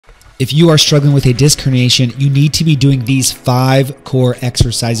If you are struggling with a disc herniation, you need to be doing these 5 core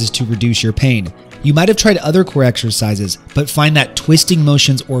exercises to reduce your pain. You might have tried other core exercises, but find that twisting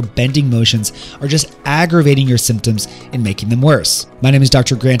motions or bending motions are just aggravating your symptoms and making them worse. My name is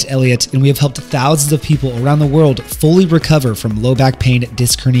Dr. Grant Elliott, and we have helped thousands of people around the world fully recover from low back pain,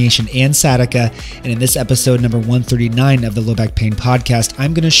 disc herniation, and sciatica. And in this episode, number 139 of the Low Back Pain Podcast,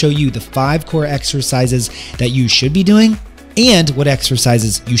 I'm going to show you the 5 core exercises that you should be doing and what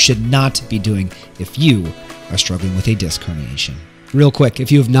exercises you should not be doing if you are struggling with a disc herniation. Real quick,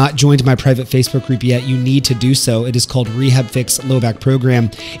 if you have not joined my private Facebook group yet, you need to do so. It is called RehabFix Low Back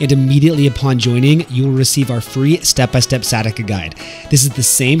Program, and immediately upon joining, you will receive our free step-by-step sciatica guide. This is the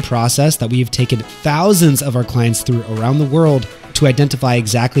same process that we have taken thousands of our clients through around the world to identify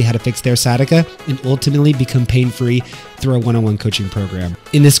exactly how to fix their sciatica and ultimately become pain-free through a one-on-one coaching program.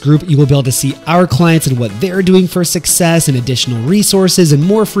 In this group, you will be able to see our clients and what they're doing for success and additional resources and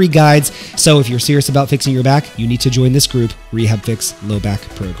more free guides. So if you're serious about fixing your back, you need to join this group, RehabFix Low Back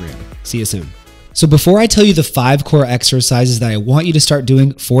Program. See you soon. So before I tell you the 5 core exercises that I want you to start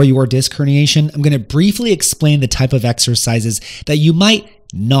doing for your disc herniation, I'm going to briefly explain the type of exercises that you might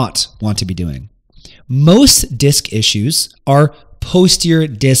not want to be doing. Most disc issues are posterior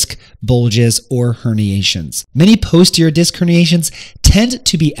disc bulges or herniations. Many posterior disc herniations tend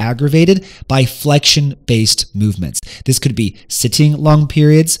to be aggravated by flexion-based movements. This could be sitting long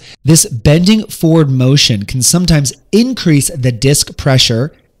periods. This bending forward motion can sometimes increase the disc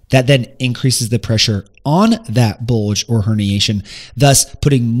pressure that then increases the pressure on that bulge or herniation, thus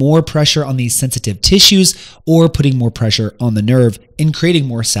putting more pressure on these sensitive tissues or putting more pressure on the nerve and creating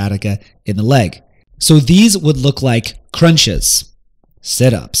more sciatica in the leg. So these would look like crunches,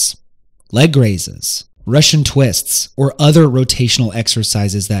 sit-ups, leg raises, Russian twists, or other rotational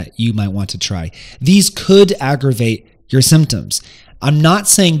exercises that you might want to try. These could aggravate your symptoms. I'm not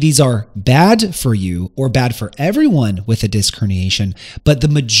saying these are bad for you or bad for everyone with a disc herniation, but the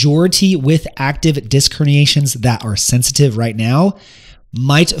majority with active disc herniations that are sensitive right now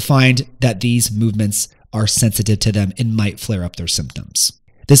might find that these movements are sensitive to them and might flare up their symptoms.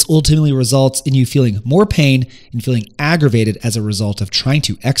 This ultimately results in you feeling more pain and feeling aggravated as a result of trying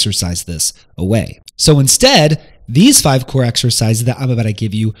to exercise this away. So instead, these 5 core exercises that I'm about to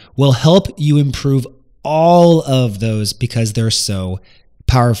give you will help you improve all of those because they're so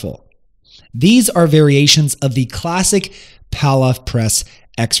powerful. These are variations of the classic Pallof press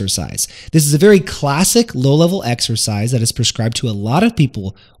exercise. This is a very classic low-level exercise that is prescribed to a lot of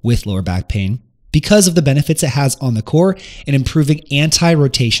people with lower back pain because of the benefits it has on the core in improving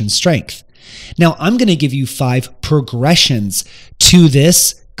anti-rotation strength. Now, I'm going to give you 5 progressions to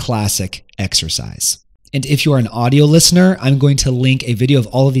this classic exercise. And if you are an audio listener, I'm going to link a video of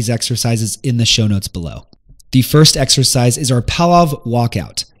all of these exercises in the show notes below. The first exercise is our Pallof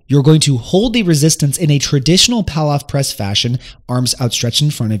walkout. You're going to hold the resistance in a traditional Pallof press fashion, arms outstretched in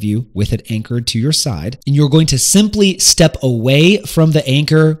front of you with it anchored to your side. And you're going to simply step away from the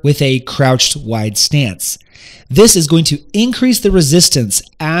anchor with a crouched wide stance. This is going to increase the resistance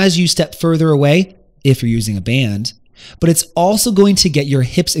as you step further away if you're using a band, but it's also going to get your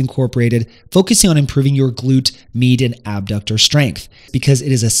hips incorporated, focusing on improving your glute, med, and abductor strength because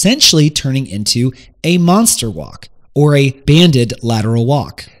it is essentially turning into a monster walk or a banded lateral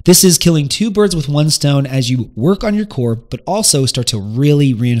walk. This is killing 2 birds with 1 stone as you work on your core, but also start to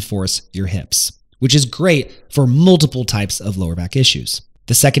really reinforce your hips, which is great for multiple types of lower back issues.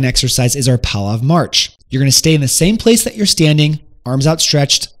 The second exercise is our Pallof march. You're going to stay in the same place that you're standing, arms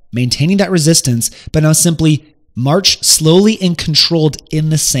outstretched, maintaining that resistance, but now simply march slowly and controlled in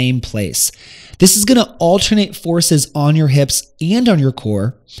the same place. This is going to alternate forces on your hips and on your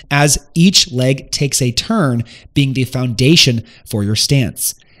core as each leg takes a turn, being the foundation for your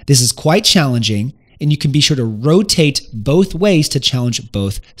stance. This is quite challenging, and you can be sure to rotate both ways to challenge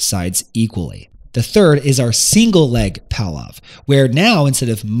both sides equally. The third is our single leg Pallof, where now instead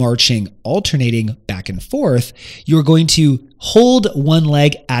of marching, alternating back and forth, you're going to hold one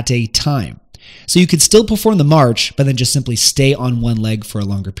leg at a time. So you could still perform the march, but then just simply stay on one leg for a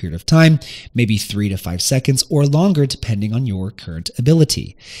longer period of time, maybe 3 to 5 seconds or longer, depending on your current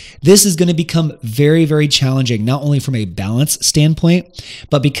ability. This is going to become very, very challenging, not only from a balance standpoint,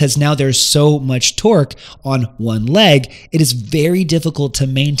 but because now there's so much torque on one leg, it is very difficult to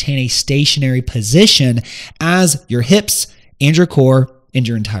maintain a stationary position as your hips and your core and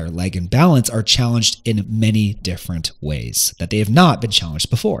your entire leg and balance are challenged in many different ways that they have not been challenged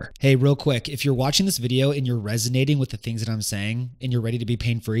before. Hey, real quick, if you're watching this video and you're resonating with the things that I'm saying and you're ready to be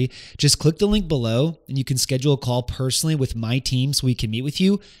pain-free, just click the link below and you can schedule a call personally with my team so we can meet with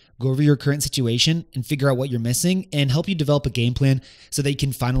you. go over your current situation and figure out what you're missing and help you develop a game plan so that you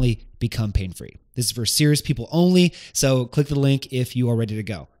can finally become pain-free. This is for serious people only, so click the link if you are ready to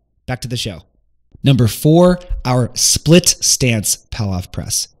go. Back to the show. Number 4, our split stance Pallof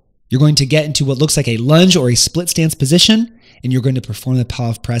press. You're going to get into what looks like a lunge or a split stance position, and you're going to perform the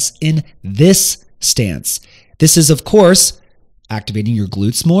Pallof press in this stance. This is, of course, activating your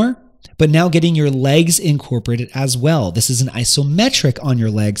glutes more, but now getting your legs incorporated as well. This is an isometric on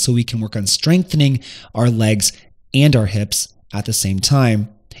your legs, so we can work on strengthening our legs and our hips at the same time.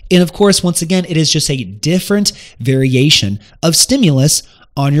 And of course, once again, it is just a different variation of stimulus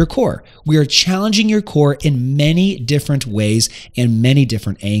on your core. We are challenging your core in many different ways and many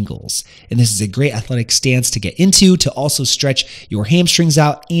different angles. And this is a great athletic stance to get into, to also stretch your hamstrings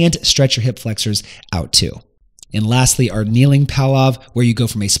out and stretch your hip flexors out too. And lastly, our kneeling Pallof, where you go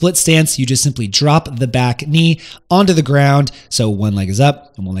from a split stance, you just simply drop the back knee onto the ground. So one leg is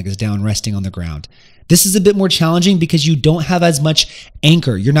up and one leg is down, resting on the ground. This is a bit more challenging because you don't have as much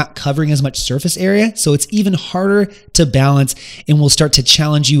anchor. You're not covering as much surface area, so it's even harder to balance and will start to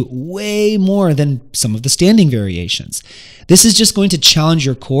challenge you way more than some of the standing variations. This is just going to challenge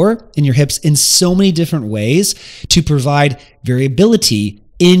your core and your hips in so many different ways to provide variability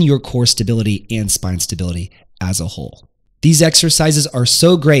in your core stability and spine stability as a whole. These exercises are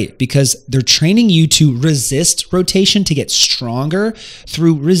so great because they're training you to resist rotation, to get stronger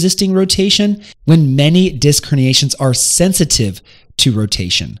through resisting rotation when many disc herniations are sensitive to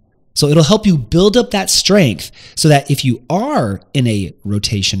rotation. So it'll help you build up that strength so that if you are in a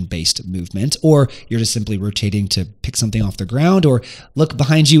rotation-based movement, or you're just simply rotating to pick something off the ground or look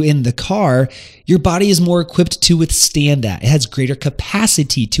behind you in the car, your body is more equipped to withstand that. It has greater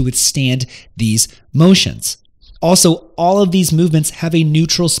capacity to withstand these motions. Also, all of these movements have a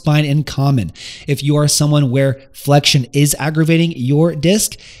neutral spine in common. If you are someone where flexion is aggravating your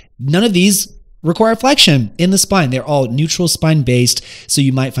disc, none of these require flexion in the spine. They're all neutral spine based, so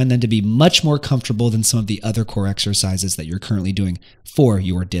you might find them to be much more comfortable than some of the other core exercises that you're currently doing for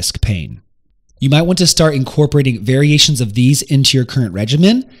your disc pain. You might want to start incorporating variations of these into your current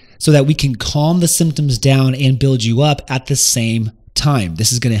regimen so that we can calm the symptoms down and build you up at the same time.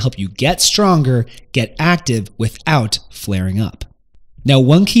 This is going to help you get stronger, get active without flaring up. Now,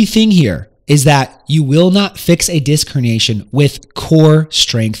 one key thing here is that you will not fix a disc herniation with core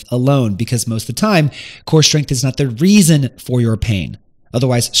strength alone, because most of the time, core strength is not the reason for your pain.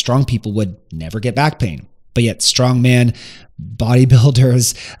 Otherwise, strong people would never get back pain. But yet strongman,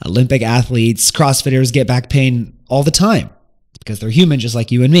 bodybuilders, Olympic athletes, CrossFitters get back pain all the time because they're human just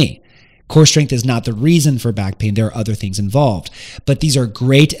like you and me. Core strength is not the reason for back pain. There are other things involved, but these are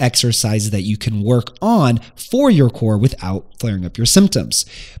great exercises that you can work on for your core without flaring up your symptoms.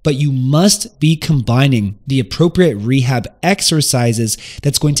 But you must be combining the appropriate rehab exercises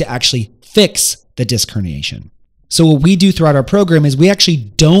that's going to actually fix the disc herniation. So what we do throughout our program is we actually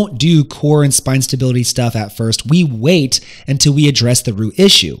don't do core and spine stability stuff at first. We wait until we address the root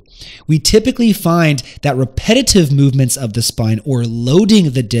issue. We typically find that repetitive movements of the spine or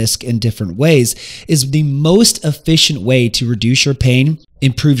loading the disc in different ways is the most efficient way to reduce your pain,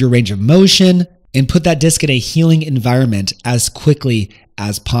 improve your range of motion, and put that disc in a healing environment as quickly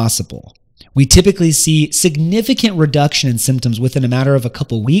as possible. We typically see significant reduction in symptoms within a matter of a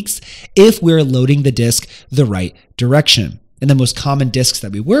couple weeks if we're loading the disc the right direction. And the most common discs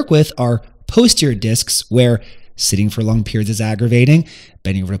that we work with are posterior discs, where sitting for long periods is aggravating,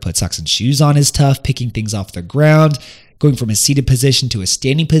 bending over to put socks and shoes on is tough, picking things off the ground, going from a seated position to a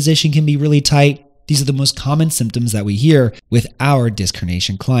standing position can be really tight. These are the most common symptoms that we hear with our disc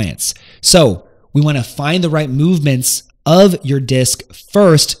herniation clients. So we want to find the right movements of your disc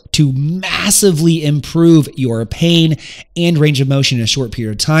first to massively improve your pain and range of motion in a short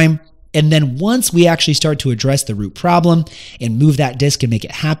period of time. And then once we actually start to address the root problem and move that disc and make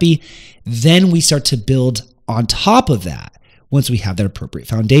it happy, then we start to build on top of that once we have that appropriate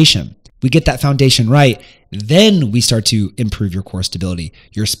foundation. We get that foundation right, then we start to improve your core stability,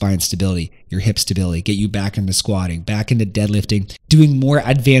 your spine stability, your hip stability, get you back into squatting, back into deadlifting, doing more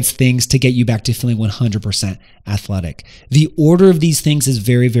advanced things to get you back to feeling 100% athletic. The order of these things is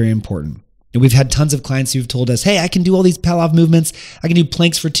very, very important. And we've had tons of clients who've told us, hey, I can do all these Pallof movements. I can do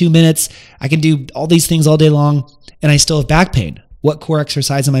planks for 2 minutes. I can do all these things all day long, and I still have back pain. What core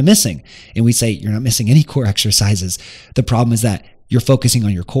exercise am I missing? And we say, you're not missing any core exercises. The problem is that you're focusing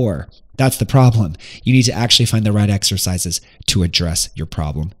on your core. That's the problem. You need to actually find the right exercises to address your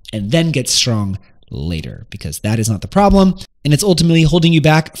problem and then get strong later, because that is not the problem, and it's ultimately holding you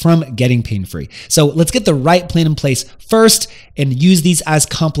back from getting pain-free. So let's get the right plan in place first and use these as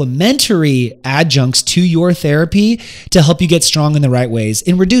complementary adjuncts to your therapy to help you get strong in the right ways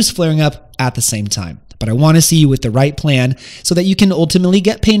and reduce flaring up at the same time. But I want to see you with the right plan so that you can ultimately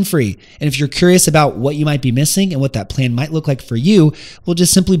get pain-free. And if you're curious about what you might be missing and what that plan might look like for you, we'll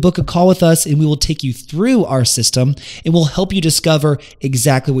just simply book a call with us and we will take you through our system and we'll help you discover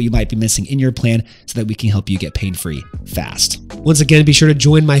exactly what you might be missing in your plan so that we can help you get pain-free fast. Once again, be sure to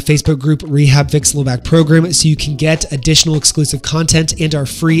join my Facebook group, RehabFix Low Back Program, so you can get additional exclusive content and our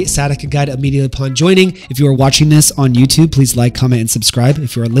free sciatica guide immediately upon joining. If you are watching this on YouTube, please like, comment, and subscribe.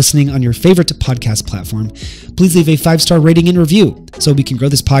 If you are listening on your favorite podcast platform, please leave a 5-star rating and review so we can grow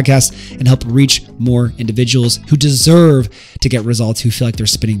this podcast and help reach more individuals who deserve to get results, who feel like they're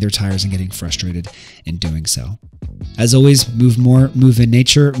spinning their tires and getting frustrated in doing so. As always, move more, move in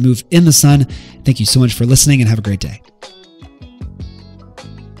nature, move in the sun. Thank you so much for listening and have a great day.